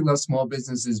especially love small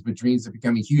businesses with dreams of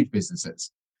becoming huge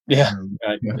businesses. Yeah,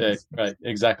 right.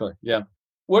 Exactly. Yeah.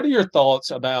 What are your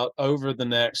thoughts about over the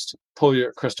next, pull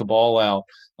your crystal ball out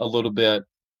a little bit,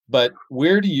 but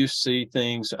where do you see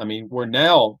things? I mean, we're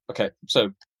now, okay, so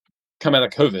come out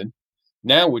of COVID.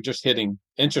 Now we're just hitting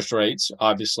interest rates.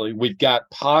 Obviously, we've got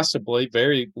possibly,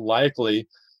 very likely,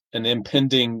 an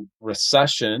impending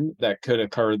recession that could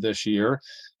occur this year.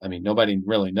 I mean, nobody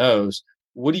really knows.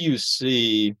 What do you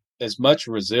see as much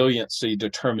resiliency,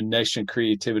 determination,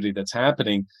 creativity that's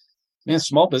happening? Man,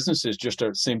 small businesses just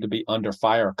seem to be under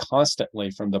fire constantly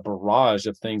from the barrage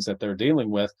of things that they're dealing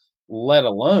with, let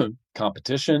alone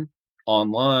competition,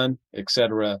 online, et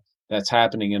cetera, that's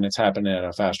happening, and it's happening at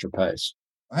a faster pace.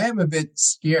 I am a bit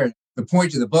scared. The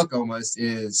point of the book almost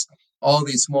is all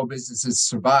these small businesses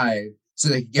survive so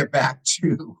they can get back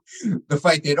to the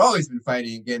fight they'd always been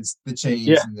fighting against the chains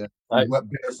and the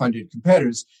better funded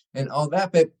competitors and all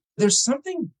that. But there's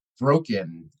something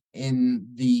broken in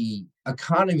the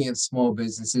economy of small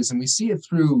businesses, and we see it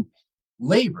through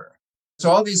labor.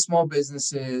 So all these small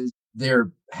businesses,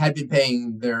 had been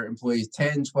paying their employees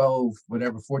 $10, $12,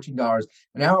 whatever, $14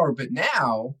 an hour. But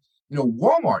now,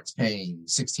 Walmart's paying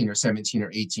 16 or 17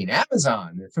 or 18.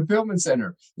 Amazon, the fulfillment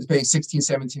center, is paying 16,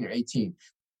 17 or 18.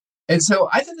 And so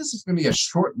I think this is going to be a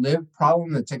short-lived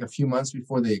problem that take a few months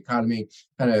before the economy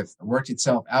kind of worked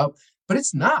itself out. But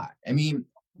it's not. I mean,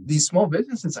 these small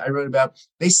businesses I wrote about,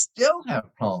 they still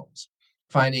have problems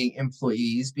finding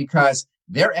employees because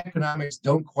their economics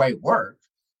don't quite work,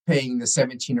 paying the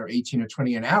 17 or 18 or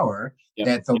 20 an hour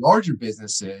that the larger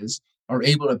businesses are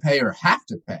able to pay or have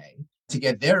to pay to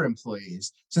get their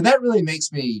employees. So that really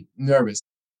makes me nervous.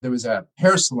 There was a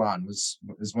hair salon was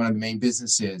one of the main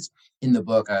businesses in the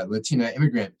book, a Latina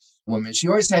immigrant woman. She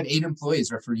always had 8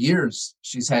 employees, or for years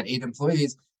she's had 8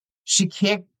 employees. She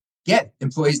can't get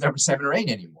employees number 7 or 8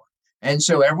 anymore. And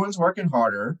so everyone's working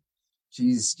harder.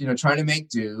 She's, trying to make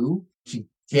do. She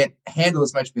can't handle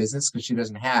as much business because she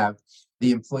doesn't have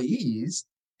the employees.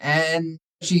 And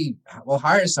she will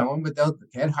hire someone, but they'll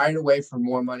get hired away for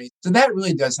more money. So that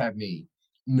really does have me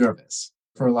nervous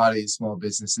for a lot of these small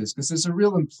businesses because there's a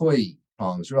real employee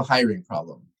problem, there's a real hiring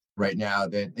problem right now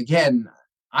that, again,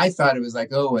 I thought it was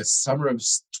like, a summer of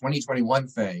 2021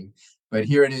 thing. But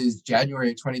here it is,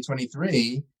 January of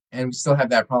 2023, and we still have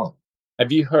that problem.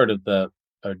 Have you heard of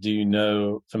or do you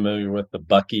know, familiar with the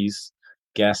Buc-ee's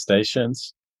gas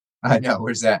stations? I know.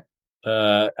 Where's that?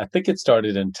 I think it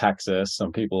started in Texas.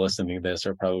 Some people listening to this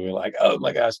are probably like, oh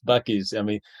my gosh, Buc-ee's. I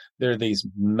mean, there are these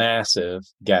massive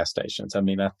gas stations. I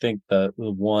mean, I think the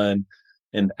one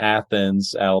in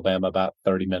Athens, Alabama, about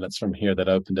 30 minutes from here that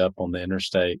opened up on the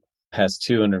interstate has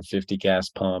 250 gas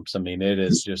pumps. I mean,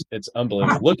 it's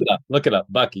unbelievable. Look it up.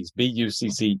 Buc-ee's,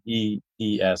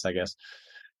 Buccees, I guess.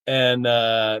 And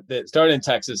it started in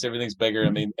Texas. Everything's bigger. I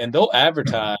mean, and they'll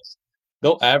advertise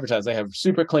they'll advertise. They have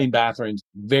super clean bathrooms,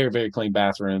 very, very clean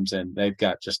bathrooms, and they've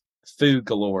got just food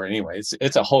galore. Anyway,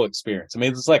 it's a whole experience. I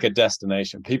mean, it's like a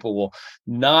destination. People will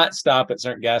not stop at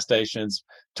certain gas stations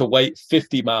to wait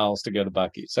 50 miles to go to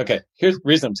Buc-ee's. Okay, here's the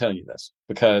reason I'm telling you this,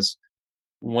 because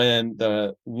when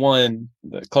the one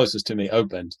the closest to me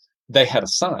opened, they had a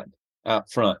sign out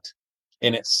front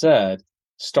and it said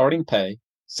starting pay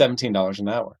 $17 an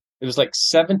hour. It was like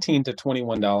 $17 to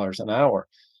 $21 an hour.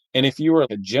 And if you were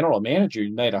a general manager,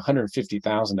 you made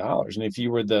 $150,000. And if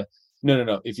you were the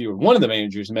no. If you were one of the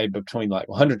managers, you made between like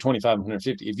 125 and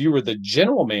 150. If you were the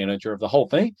general manager of the whole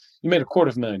thing, you made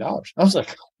 $250,000. I was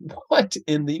like, what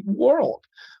in the world?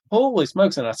 Holy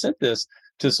smokes. And I sent this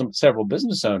to several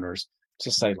business owners to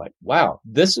say, like, wow,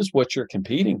 this is what you're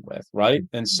competing with, right?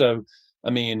 And so, I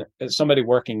mean, as somebody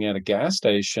working at a gas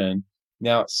station,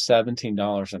 now it's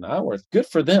 $17 an hour. Good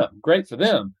for them, great for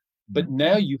them. But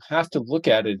now you have to look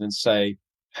at it and say,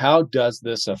 how does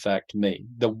this affect me?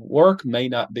 The work may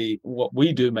not be what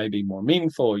we do, may be more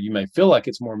meaningful, or you may feel like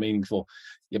it's more meaningful.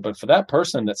 Yeah, but for that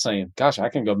person that's saying, gosh, I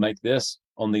can go make this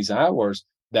on these hours,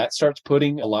 that starts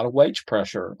putting a lot of wage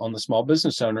pressure on the small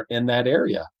business owner in that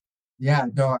area. Yeah,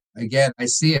 no, again, I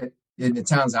see it in the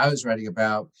towns I was writing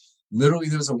about. Literally,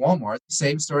 there was a Walmart,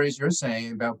 same story as you're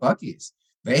saying about Buc-ee's.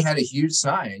 They had a huge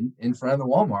sign in front of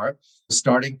the Walmart,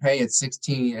 starting pay at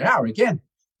 16 an hour. Again,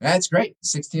 that's great.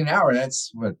 16 an hour,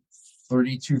 that's what,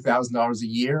 $32,000 a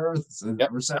year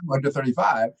Yep. or so, under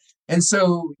 35. And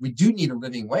so we do need a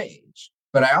living wage.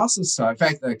 But I also saw, in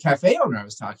fact, the cafe owner I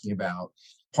was talking about,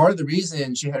 part of the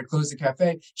reason she had to close the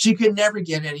cafe, she could never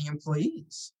get any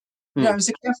employees. Yeah, it was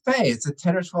a cafe. It's a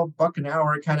 10 or 12 buck an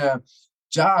hour kind of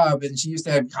job. And she used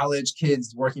to have college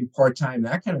kids working part-time,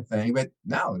 that kind of thing. But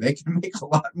no, they can make a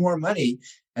lot more money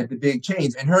at the big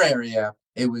chains. In her area,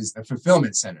 it was a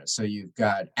fulfillment center. So you've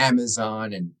got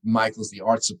Amazon and Michael's, the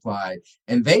art supply.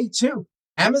 And they too,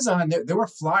 Amazon, there were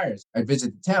flyers. I'd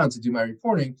visit the town to do my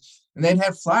reporting, and they'd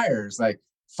have flyers like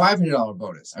 $500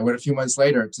 bonus. I went a few months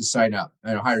later to sign up,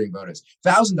 hiring bonus,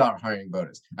 $1,000 hiring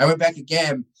bonus. I went back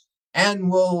again,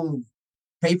 and we'll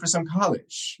pay for some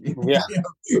college. Yeah.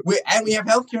 And we have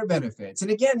healthcare benefits. And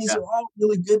again, these are all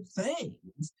really good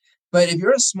things. But if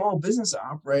you're a small business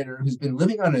operator who's been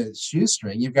living on a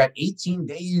shoestring, you've got 18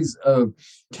 days of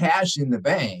cash in the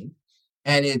bank,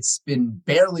 and it's been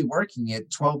barely working at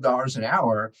 $12 an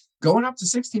hour, going up to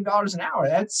 $16 an hour,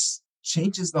 that's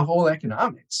changes the whole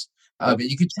economics. But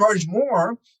you could charge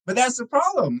more, but that's the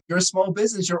problem. You're a small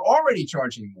business, you're already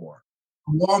charging more.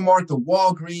 Walmart, the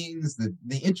Walgreens,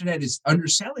 the internet is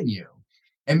underselling you.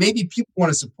 And maybe people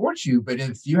want to support you, but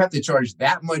if you have to charge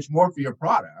that much more for your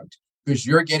product because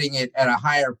you're getting it at a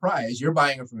higher price, you're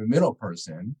buying it from a middle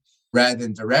person rather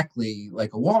than directly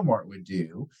like a Walmart would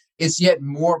do, it's yet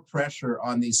more pressure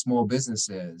on these small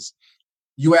businesses.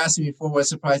 You asked me before what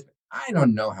surprised me. I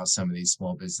don't know how some of these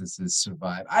small businesses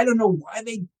survive. I don't know why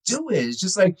they do it. It's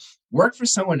just like work for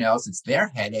someone else. It's their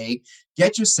headache.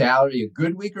 Get your salary, a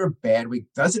good week or a bad week.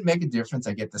 Doesn't make a difference.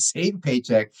 I get the same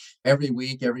paycheck every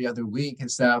week, every other week and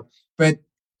stuff. But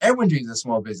everyone dreams of a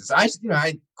small business.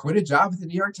 I quit a job at the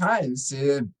New York Times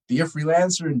to be a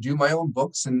freelancer and do my own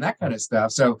books and that kind of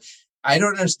stuff. So I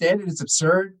don't understand it. It's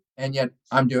absurd. And yet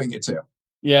I'm doing it too.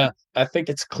 Yeah. I think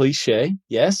it's cliche.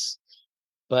 Yes.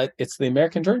 But it's the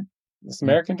American dream. It's the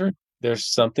American dream.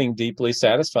 There's something deeply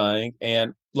satisfying.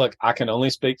 And look, I can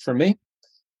only speak for me,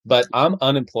 but I'm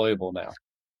unemployable now.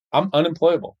 I'm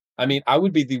unemployable. I mean, I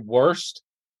would be the worst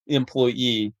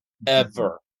employee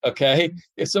ever. Okay.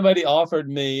 If somebody offered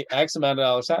me X amount of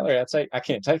dollar salary, I'd say, I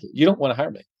can't take it. You don't want to hire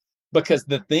me because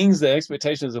the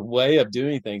expectations of way of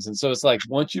doing things. And so it's like,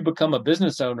 once you become a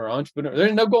business owner, entrepreneur,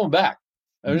 there's no going back.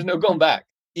 There's no going back.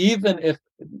 Even if,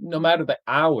 no matter the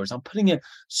hours, I'm putting in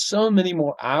so many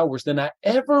more hours than I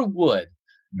ever would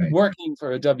working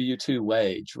for a W-2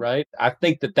 wage, right? I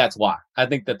think that's why.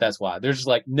 They're just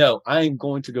like, no, I am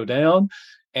going to go down.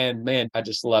 And man, I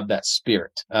just love that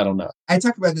spirit. I don't know. I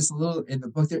talk about this a little in the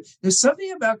book. There's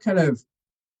something about kind of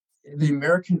the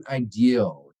American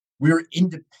ideal. We're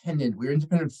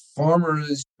independent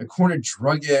farmers, the corner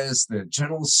druggist, the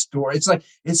general store. It's like,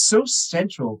 it's so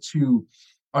central to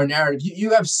our narrative. You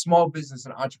have small business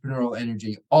and entrepreneurial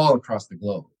energy all across the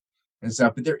globe and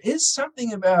stuff. But there is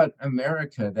something about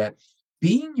America that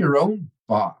being your own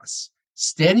boss,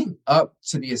 standing up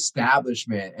to the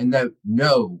establishment and that,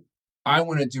 no, I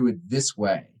want to do it this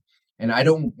way. And I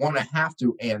don't want to have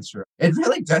to answer. It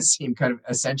really does seem kind of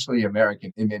essentially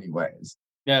American in many ways.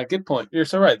 Yeah, good point. You're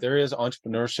so right. There is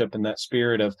entrepreneurship in that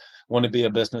spirit of want to be a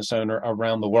business owner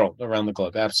around the world, around the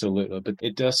globe. Absolutely. But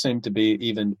it does seem to be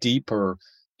even deeper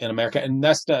in America. And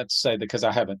that's not to say because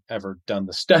I haven't ever done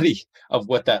the study of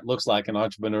what that looks like in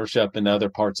entrepreneurship in other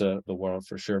parts of the world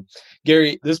for sure.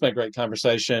 Gary, this has been a great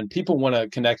conversation. People want to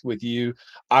connect with you.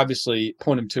 Obviously,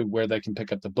 point them to where they can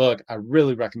pick up the book. I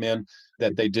really recommend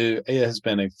that they do. It has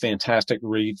been a fantastic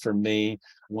read for me.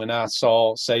 When I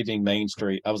saw Saving Main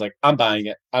Street, I was like, I'm buying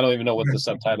it. I don't even know what the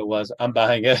subtitle was. I'm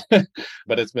buying it,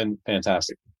 but it's been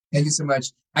fantastic. Thank you so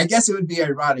much. I guess it would be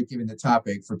ironic, given the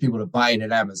topic, for people to buy it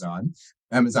at Amazon.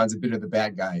 Amazon's a bit of the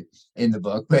bad guy in the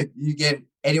book, but you get it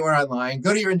anywhere online.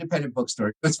 Go to your independent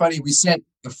bookstore. It's funny, we sent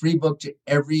a free book to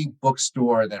every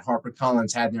bookstore that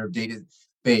HarperCollins had in their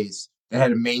database that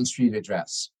had a Main Street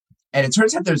address. And it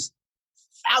turns out there's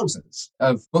thousands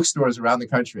of bookstores around the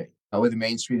country with a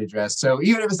Main Street address. So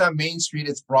even if it's not Main Street,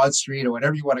 it's Broad Street or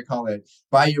whatever you want to call it.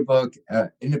 Buy your book,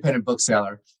 independent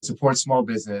bookseller, support small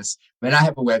business. And I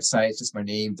have a website. It's just my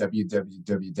name,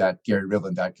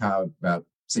 www.garyrivlin.com, about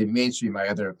Saving Main Street, my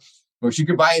other books. You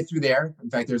can buy it through there. In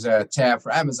fact, there's a tab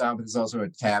for Amazon, but there's also a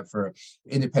tab for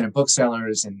independent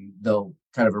booksellers, and they'll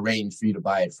kind of arrange for you to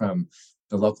buy it from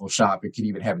the local shop. It can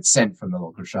even have it sent from the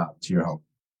local shop to your home.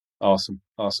 Awesome.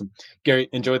 Gary,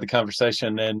 enjoyed the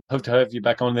conversation and hope to have you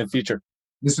back on in the future.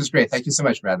 This was great. Thank you so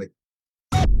much, Bradley.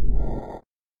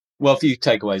 Well, a few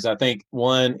takeaways. I think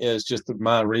one is just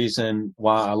my reason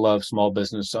why I love small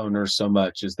business owners so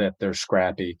much is that they're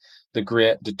scrappy. The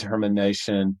grit,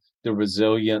 determination, the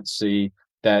resiliency,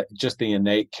 that just the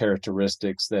innate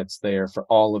characteristics that's there for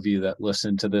all of you that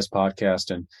listen to this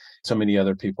podcast and so many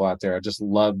other people out there. I just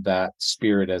love that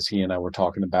spirit, as he and I were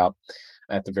talking about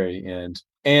at the very end.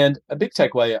 And a big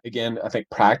takeaway, again, I think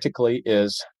practically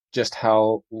is just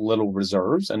how little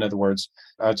reserves. In other words,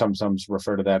 I sometimes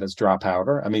refer to that as dry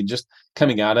powder. I mean, just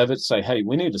coming out of it, say, hey,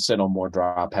 we need to sit on more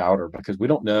dry powder because we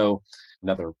don't know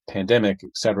another pandemic,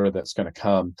 et cetera, that's going to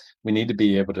come. We need to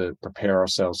be able to prepare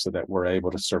ourselves so that we're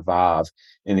able to survive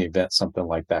in the event something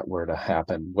like that were to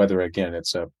happen, whether, again,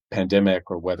 it's a pandemic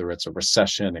or whether it's a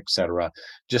recession, et cetera.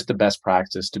 Just the best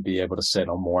practice to be able to sit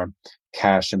on more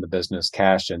cash in the business,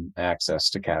 cash and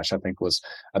access to cash, I think was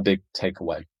a big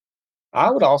takeaway. I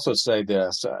would also say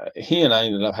this, he and I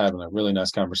ended up having a really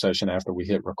nice conversation after we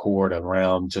hit record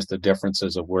around just the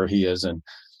differences of where he is in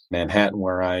Manhattan,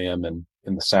 where I am in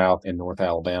the South, in North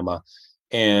Alabama,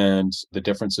 and the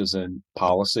differences in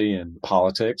policy and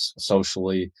politics,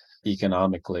 socially,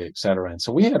 economically, et cetera. And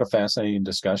so we had a fascinating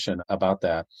discussion about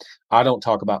that. I don't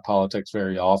talk about politics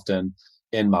very often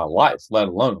in my life, let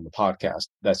alone on the podcast.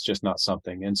 That's just not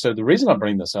something. And so the reason I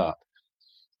bring this up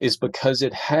is because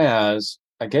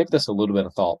I gave this a little bit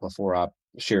of thought before I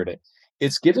shared it.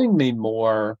 It's giving me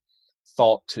more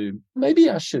thought to maybe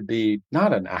I should be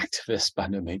not an activist by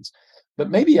no means, but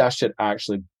maybe I should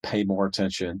actually pay more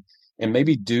attention and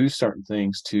maybe do certain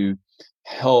things to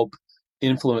help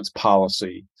influence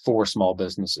policy for small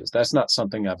businesses. That's not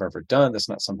something I've ever done. That's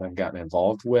not something I've gotten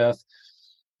involved with.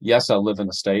 Yes, I live in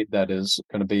a state that is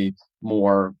going to be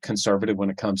more conservative when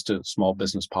it comes to small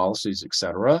business policies, et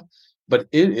cetera. But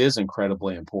it is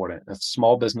incredibly important. If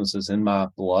small business is in my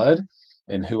blood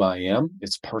and who I am,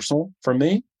 it's personal for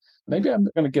me. Maybe I'm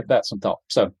going to give that some thought.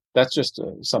 So that's just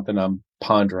something I'm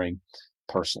pondering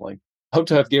personally. Hope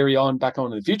to have Gary back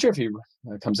on in the future if he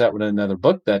comes out with another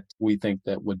book that we think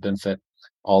that would benefit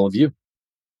all of you.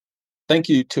 Thank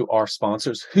you to our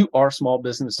sponsors who are small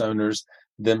business owners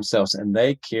themselves, and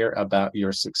they care about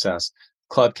your success.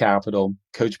 Club Capital,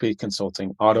 Coach P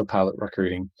Consulting, Autopilot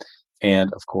Recruiting,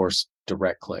 and of course,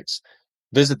 Direct Clicks.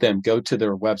 Visit them, go to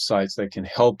their websites. They can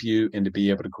help you and to be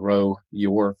able to grow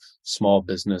your small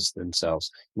business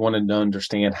themselves. You want to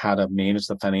understand how to manage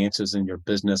the finances in your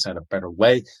business in a better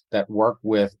way, that work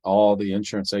with all the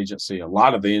insurance agency, a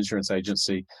lot of the insurance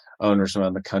agency owners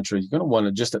around the country. You're going to want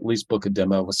to just at least book a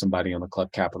demo with somebody on the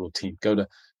Club Capital team. Go to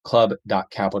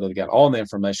club.capital. They got all the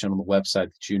information on the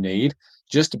website that you need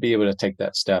just to be able to take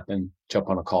that step and jump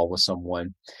on a call with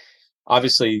someone.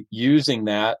 Obviously, using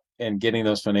that and getting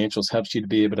those financials helps you to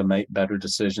be able to make better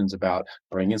decisions about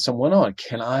bringing someone on.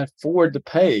 Can I afford to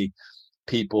pay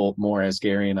people more, as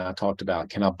Gary and I talked about?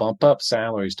 Can I bump up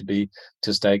salaries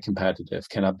to stay competitive?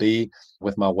 Can I be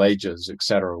with my wages, et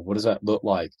cetera? What does that look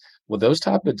like? Well, those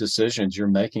type of decisions you're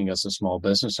making as a small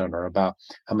business owner about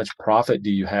how much profit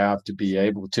do you have to be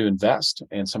able to invest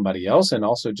in somebody else, and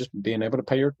also just being able to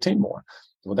pay your team more.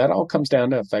 Well, that all comes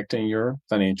down to affecting your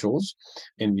financials.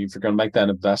 And if you're going to make that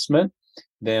investment,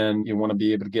 then you want to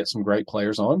be able to get some great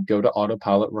players on. Go to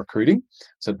Autopilot Recruiting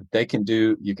so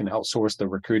that you can outsource the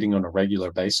recruiting on a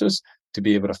regular basis to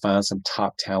be able to find some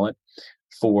top talent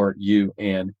for you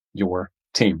and your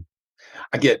team.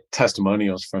 I get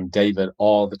testimonials from David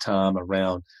all the time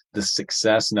around the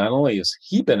success not only has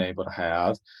he been able to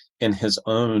have in his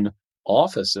own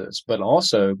offices, but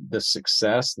also the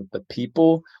success that the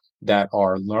people that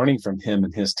are learning from him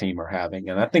and his team are having.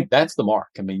 And I think that's the mark.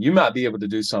 I mean, you might be able to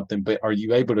do something, but are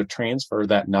you able to transfer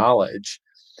that knowledge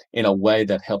in a way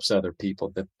that helps other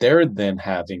people, that they're then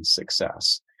having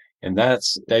success? And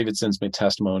that's, David sends me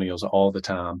testimonials all the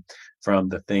time from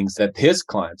the things that his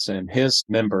clients and his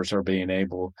members are being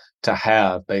able to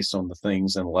have based on the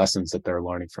things and lessons that they're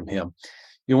learning from him.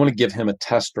 You want to give him a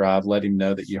test drive, let him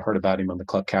know that you heard about him on the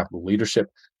Club Capital Leadership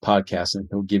podcast, and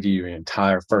he'll give you your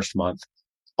entire first month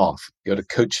off. Go to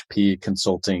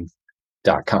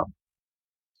coachpconsulting.com.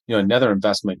 Another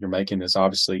investment you're making is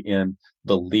obviously in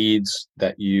the leads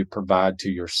that you provide to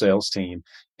your sales team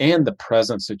and the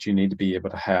presence that you need to be able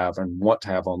to have and want to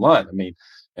have online. I mean,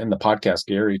 in the podcast,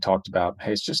 Gary talked about,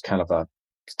 hey, it's just kind of a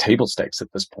table stakes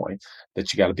at this point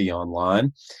that you got to be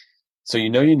online. So you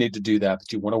need to do that,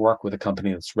 but you want to work with a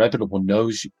company that's reputable,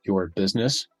 knows your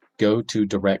business. Go to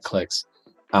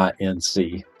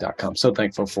directclicksinc.com. So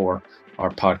thankful for our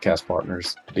podcast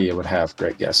partners to be able to have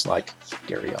great guests like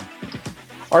Gary on.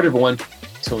 All right, everyone.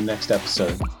 Till next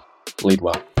episode, lead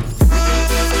well.